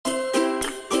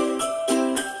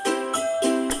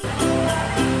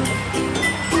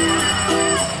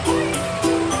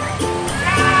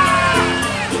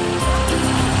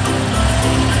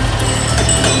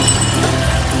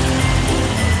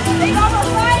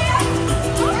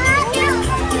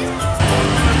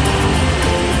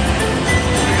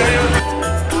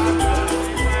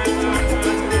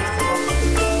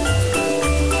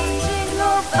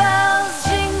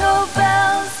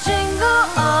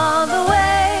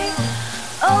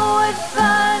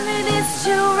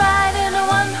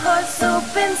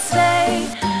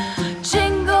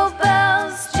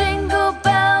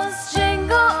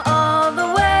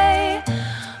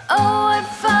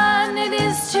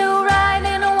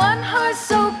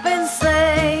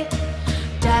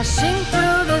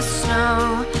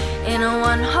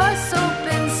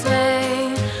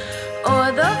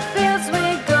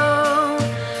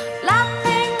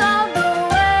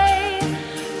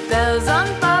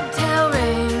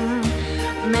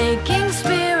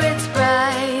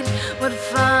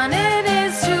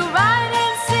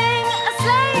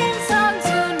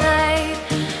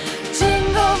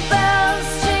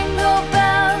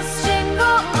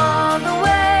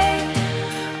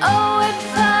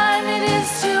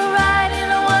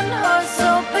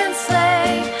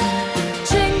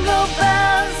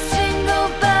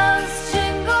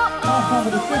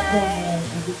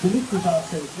lichtjes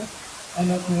aansteken. En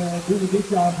dat doen we dit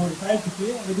jaar voor de 5e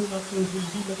keer. En we doen dat zoals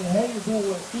jullie zien met een heleboel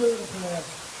kleurige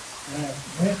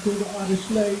hechten, de aarde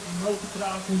slee, de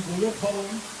motorkraken, de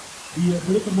luchtballon, die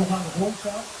gelukkig nog aan de grond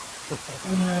staat.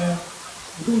 En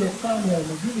we doen dat samen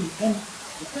met jullie. En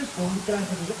de kerstboom die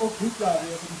krijgen we dus ook dit jaar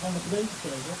weer van de gemeente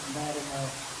gekregen. En daarom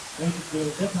weet ik de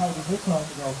wethouder ook van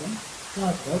harte welkom.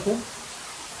 Nou, welkom.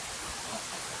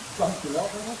 Dankjewel,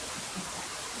 Tevens.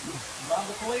 Maar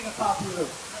de collega gaat hier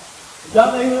ook. Ja,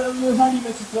 nee, we zijn hier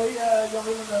met z'n twee,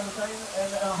 Jan-Willem en Martijn. En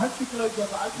hartstikke leuk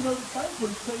dat we uitgenodigd zijn voor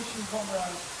het feestje van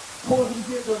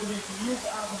georganiseerd door de winkeliers,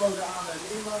 aangeboden aan de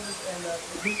inwoners en het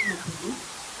winkeliers publiek.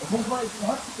 Volgens mij is het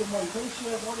een hartstikke mooi feestje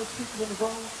geworden, schitterende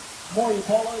boom, mooie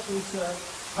ballen. Dus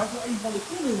ga ik nog even van de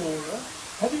kinderen horen.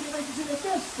 Hebben jullie een beetje zin in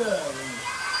kerst?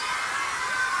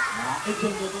 Ja, ik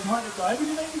denk dat het harder kan. Hebben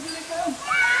jullie een beetje zin in kerst?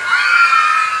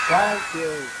 Kijk,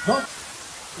 wat?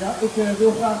 Ja, ik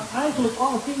wil graag eigenlijk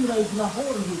alle kinderen even naar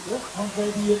voren roepen, want we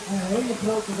hebben hier een hele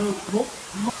grote rode knop.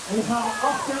 En dan gaan we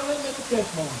aftellen met de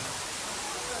kerstman.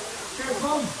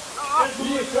 Kerstman!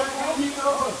 Kerstman, hier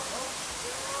over.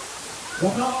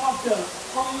 Dan gaan we aftellen.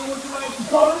 Alle jongens een beetje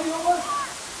sorry jongens.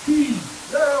 10.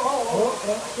 Nee, hallo.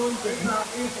 Sorry, ik ga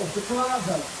eerst of ze klaar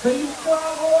zijn. Zijn jullie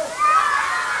klaar hoor?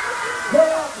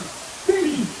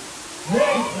 10, 9,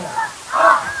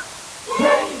 8, 7,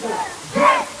 6,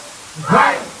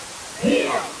 5,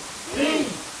 4, 3,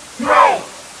 2, 1.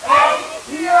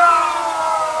 Ja!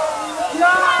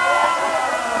 Ja!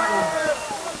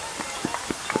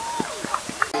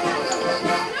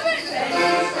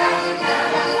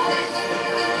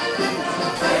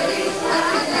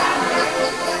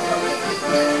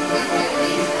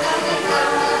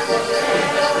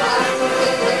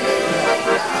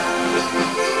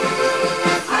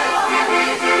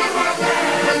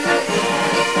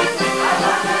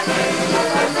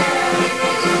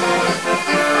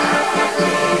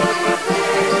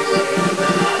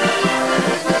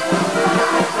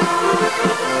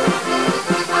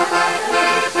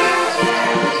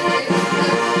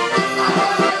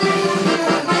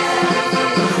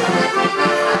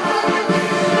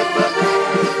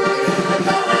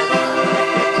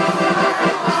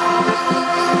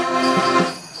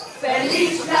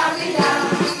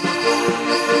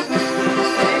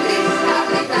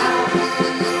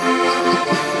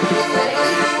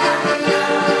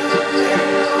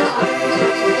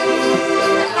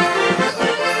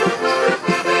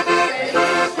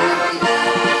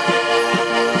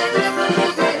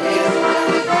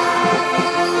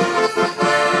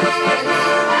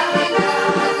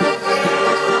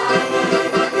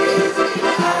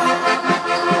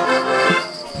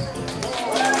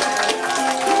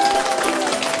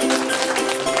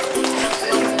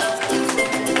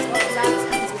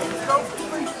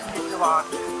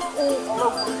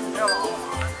 Ongelooflijk gezellig.